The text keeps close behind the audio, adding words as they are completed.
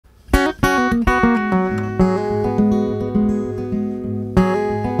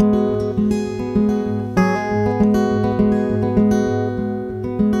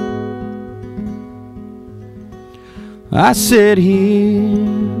I sit here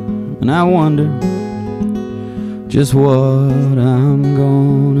and I wonder just what I'm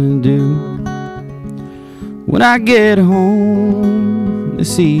gonna do when I get home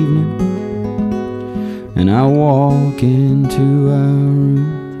this evening and I walk into our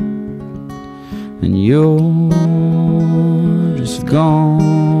room and you're just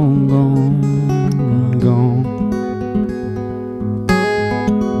gone, gone, gone.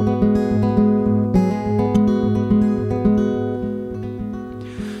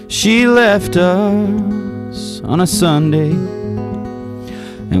 She left us on a Sunday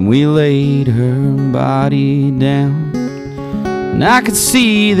and we laid her body down, and I could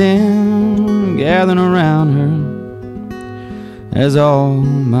see them gathering around her as all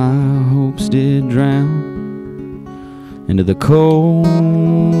my hopes did drown into the cold,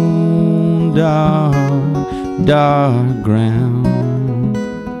 dark, dark ground.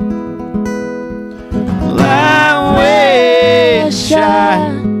 Well, I wish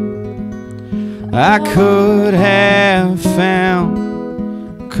I could have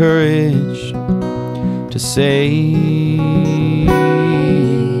found courage to say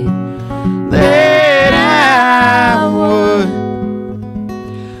that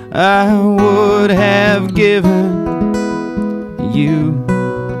I would have given you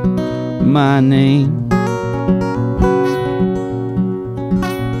my name.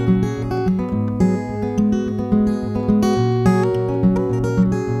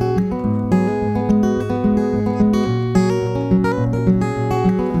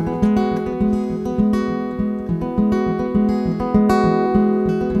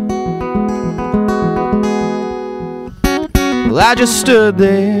 Well, I just stood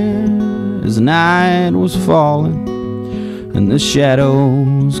there as night was falling and the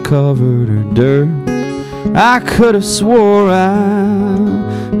shadows covered her dirt. I could have swore I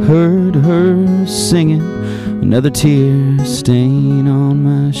heard her singing, another tear stain on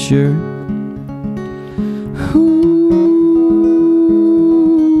my shirt.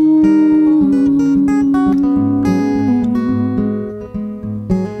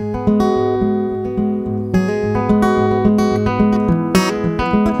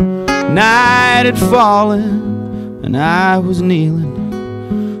 Night had fallen and I was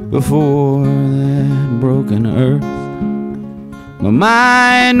kneeling before that broken earth. My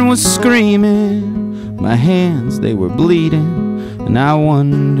mind was screaming, my hands they were bleeding, and I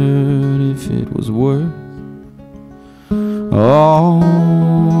wondered if it was worth all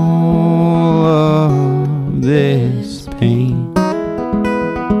of this pain.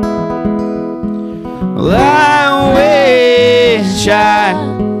 Well, I wish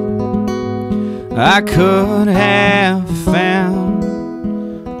I could have found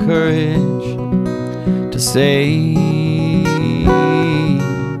courage to say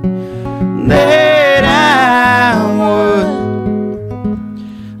that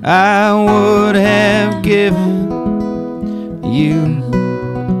I would have given you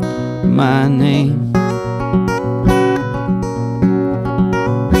my name.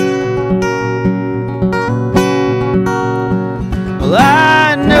 Well,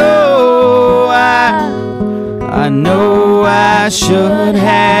 I know I should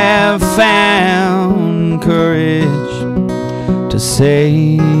have found courage to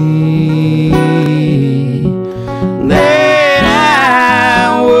say that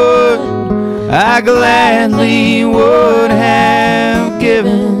I gladly would have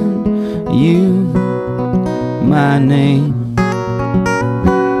given you my name.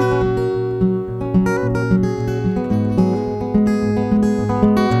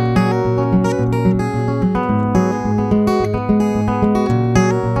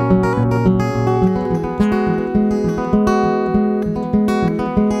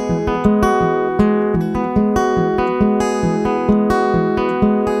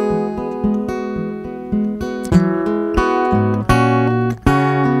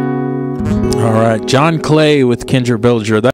 All right, John Clay with Kendra Villige.